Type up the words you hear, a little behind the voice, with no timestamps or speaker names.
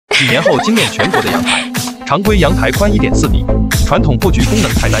几年后惊艳全国的阳台。常规阳台宽1.4米，传统布局功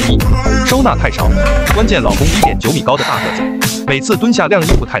能太单一，收纳太少，关键老公1.9米高的大个子，每次蹲下晾衣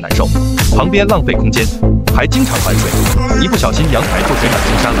服太难受，旁边浪费空间，还经常反水，一不小心阳台就水满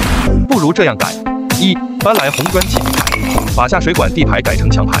青山了。不如这样改：一、搬来红砖砌地台，把下水管地排改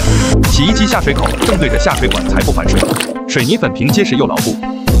成墙排，洗衣机下水口正对着下水管才不反水，水泥粉平结实又牢固，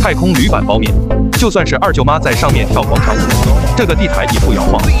太空铝板包面，就算是二舅妈在上面跳广场舞，这个地台也不摇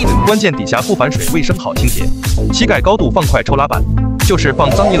晃，关键底下不反水，卫生好清洁。膝盖高度放块抽拉板，就是放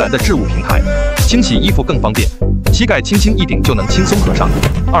脏一篮的置物平台，清洗衣服更方便，膝盖轻轻一顶就能轻松合上。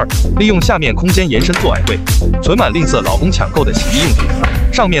二、利用下面空间延伸做矮柜，存满吝啬老公抢购的洗衣用品，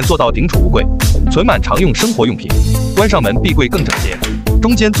上面做到顶储物柜，存满常用生活用品，关上门壁柜更整洁，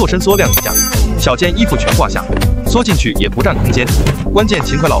中间做伸缩晾衣架，小件衣服全挂下，缩进去也不占空间，关键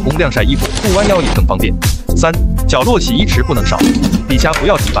勤快老公晾晒衣服不弯腰也更方便。三、角落洗衣池不能少，底下不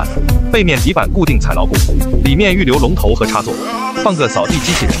要底板，背面底板固定才牢固，里面预留龙头和插座，放个扫地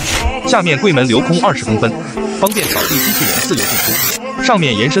机器人，下面柜门留空20公分，方便扫地机器人自由进出，上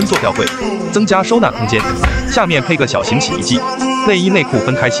面延伸做吊柜，增加收纳空间，下面配个小型洗衣机，内衣内裤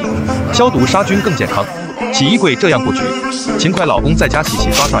分开洗，消毒杀菌更健康。洗衣柜这样布局，勤快老公在家洗洗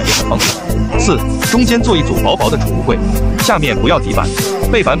刷刷也很方便。四、中间做一组薄薄的储物柜，下面不要底板，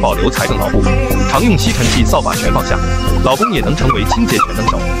背板保留才更牢固，常用吸尘器、扫把全放下，老公也能成为清洁全能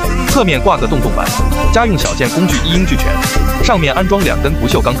手。侧面挂个洞洞板，家用小件工具一应俱全，上面安装2根不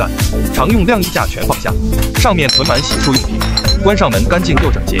锈钢杆，常用晾衣架全放下，上面存满洗漱用品，关上门干净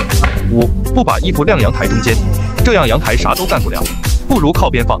又整洁。五、不把衣服晾阳台中间，这样阳台啥都干不了，不如靠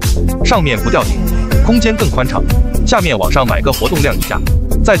边放，上面不吊顶，空间更宽敞，下面往上买个活动晾衣架，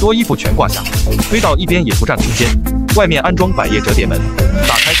再多衣服全挂下，推到一边也不占空间，外面安装百叶折叠门，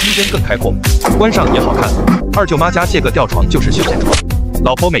打开空间更开阔，关上也好看。二舅妈家借个吊床就是休闲床，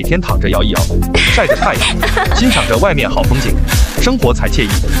老婆每天躺着摇一摇，晒着太阳，欣赏着外面好风景，生活才惬意。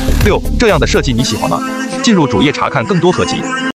六、这样的设计你喜欢吗？进入主页查看更多合集。